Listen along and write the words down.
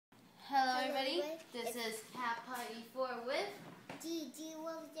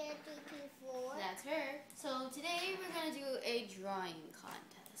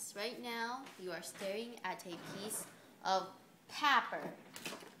Yes, right now you are staring at a piece of paper.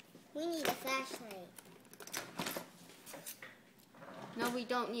 We need a flashlight. No, we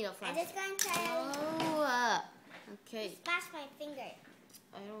don't need a flashlight. I'm just going to try Oh, okay. splash my finger.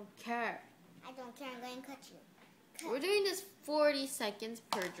 I don't care. I don't care. I'm going to cut you. We're doing this 40 seconds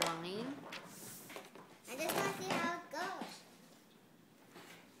per drawing. I just want to see how it goes.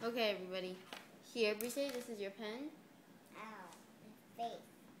 Okay, everybody. Here, Brice, this is your pen. Ow.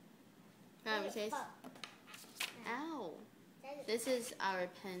 My face. Brice. Ow. This is our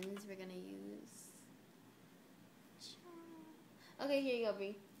pens we're going to use. Okay, here you go,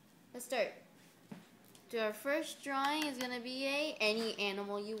 Bri. Let's start. So our first drawing is going to be any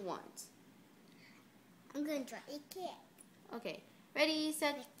animal you want. I'm going to draw a cat. Okay. Ready,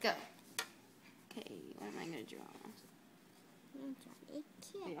 set, go. Okay, what am I going to draw? I'm going to draw a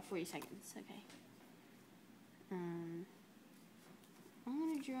cat. We got 40 seconds. Okay. I'm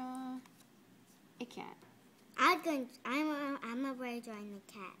going to draw a cat. I'm already drawing the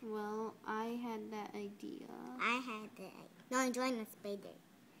cat. Well, I had that idea. I had the... No, I'm drawing the spider.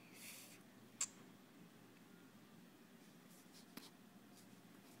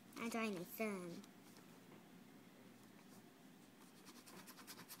 I'm drawing the sun.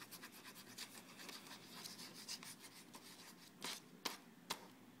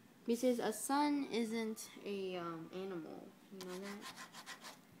 Because a sun isn't a animal. You know that?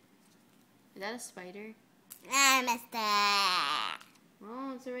 Is that a spider? I messed up.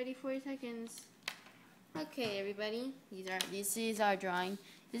 Oh, it's already 40 seconds. Okay, everybody. This is our drawing.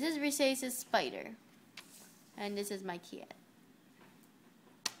 This is Brice's spider. And this is my cat.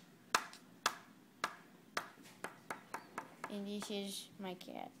 And this is my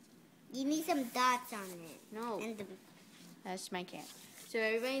cat. You need some dots on it. No. And That's my cat. So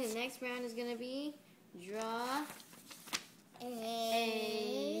everybody, the next round is gonna be draw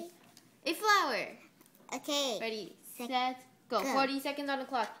a flower. Okay. Ready, set, go. 40 seconds on the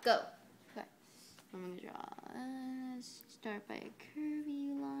clock. Go. Okay. I'm gonna draw. Start by a curvy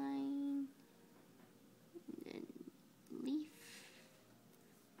line, and then leaf,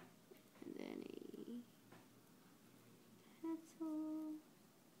 and then a petal,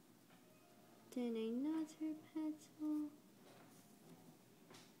 then another petal.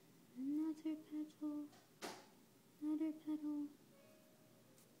 Another petal, another petal,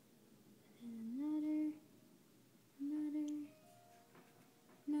 and then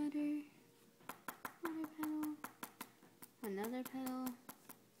another petal, another petal.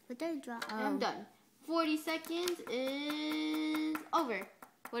 What did I draw? I'm done. 40 seconds is over.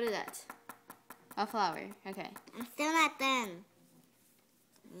 What is that? A flower. Okay. I'm still not done.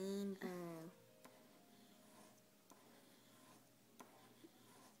 Rainbow.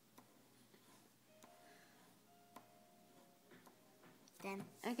 Done.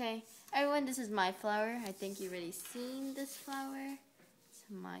 Okay. Everyone, this is my flower. I think you've already seen this flower. It's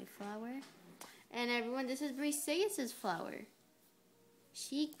my flower. And everyone, this is Briceus' flower.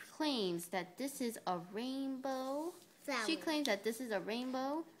 She claims that this is a rainbow. Flower. She claims that this is a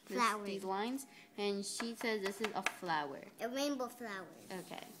rainbow. Flower. These lines. And she says this is a flower. A rainbow flower.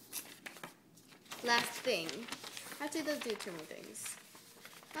 Okay. Last thing. Actually, let's do two more things.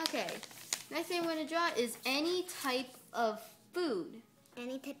 Okay. Next thing I'm going to draw is any type of food.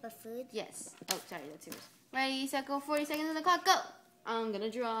 Any type of food? Yes. Oh, sorry, that's yours. Ready, set, go. 40 seconds on the clock, go! I'm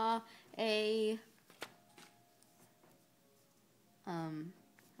gonna draw a...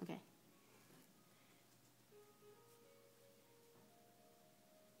 okay.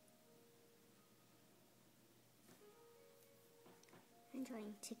 I'm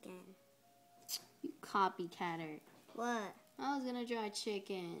drawing chicken. You copycatter. What? I was gonna draw a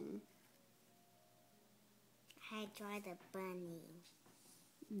chicken. I draw the bunny.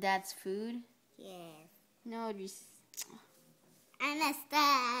 That's food? Yes. No, just... I messed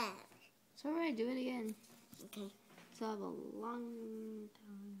up. It's alright, do it again. Okay. So I have a long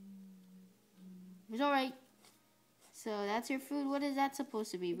time. It's alright. So that's your food. What is that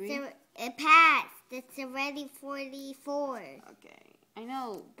supposed to be, Bri? It passed. It's already 44. Okay. I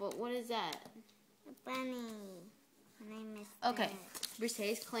know, but what is that? A bunny. And I messed Okay. up.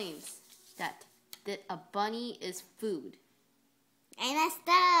 Briceus claims that a bunny is food. I messed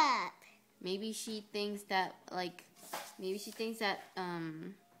up. Maybe she thinks that,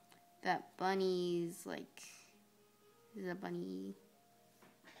 that bunnies, is a bunny.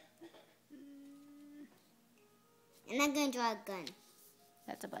 And I'm going to draw a gun.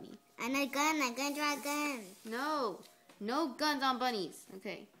 That's a bunny. And a gun. I'm going to draw a gun. No guns on bunnies.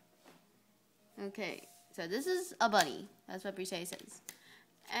 Okay. Okay, so this is a bunny. That's what Brice says.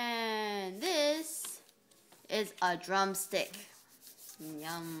 And this is a drumstick.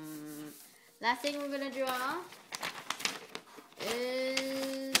 Yum. Last thing we're gonna draw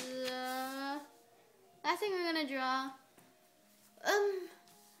is last thing we're gonna draw. I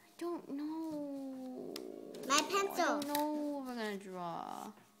don't know. My pencil. I don't know what we're gonna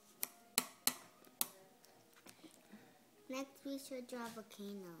draw. Next we should draw a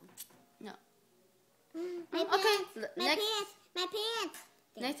volcano. No. My Okay. pants. My Next. pants. My pants.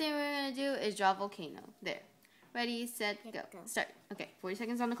 There. Next thing we're gonna do is draw volcano. There. Ready, set, Yep, go. go. Start. Okay, 40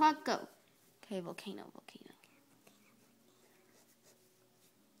 seconds on the clock, go. Okay, volcano.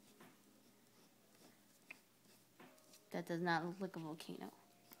 That does not look like a volcano.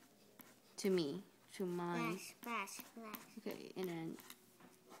 To me. To my... Flash. Okay, and then...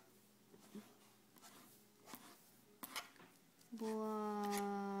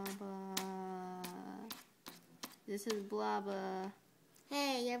 Blah, blah. This is blah, blah.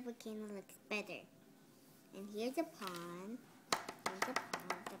 Hey, your volcano looks better. And here's a pond.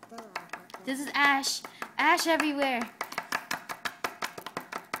 This is ash. Ash everywhere.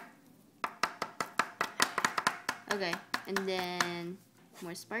 Okay, and then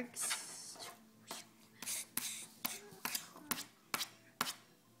more sparks.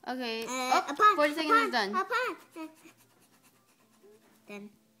 Okay. A pond, 40 seconds is done. A pond. Done.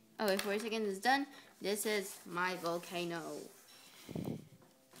 Okay, 40 seconds is done. This is my volcano.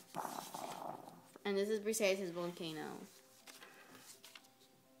 And this is Briseis' volcano.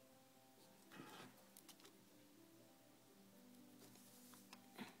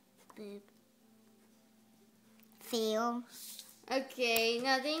 Boop. Fail. Okay,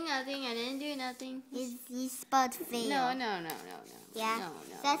 nothing. I didn't do nothing. You spelled fail. No. Yeah? No.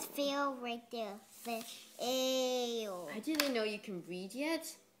 That's fail right there. Fail. I didn't know you can read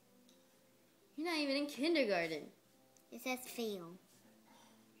yet. You're not even in kindergarten. It says fail.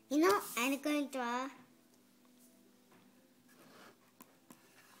 You know, I'm going to draw.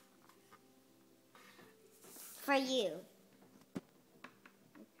 For you.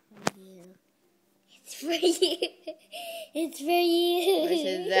 It's for you. It's for you. What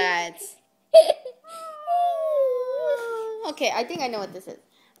is that? Okay, I think I know what this is.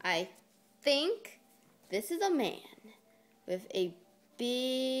 I think this is a man with a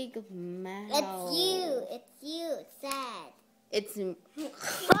big mouth. It's you. It's you. It's sad. It's...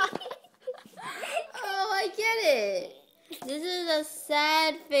 Oh, I get it. This is a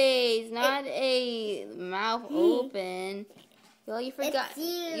sad face, not a mouth open. Well, you forgot. It's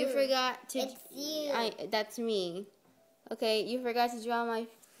you. You forgot to... It's you. That's me. Okay, you forgot to draw my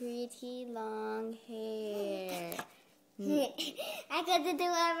pretty long hair. I got to do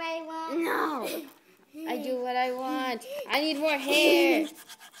whatever I want. No. I do what I want. I need more hair.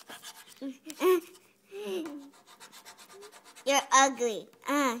 You're ugly.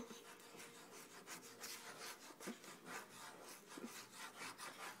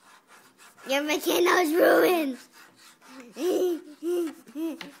 Your volcano's ruined.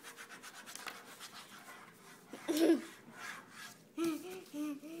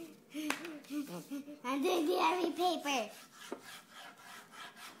 I'm doing the heavy paper.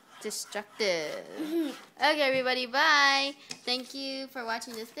 Destructive. Okay, everybody, bye. Thank you for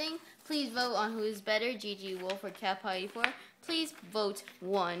watching this thing. Please vote on who is better, Gigi Wolf or Cat Paw 84. Please vote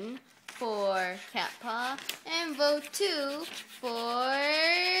 1 for Cat Paw and vote 2 for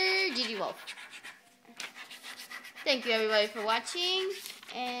Gigi Wolf. Thank you, everybody, for watching,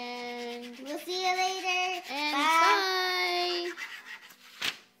 and We'll see you later. bye.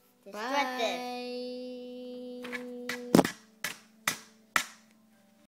 Destructive. Bye.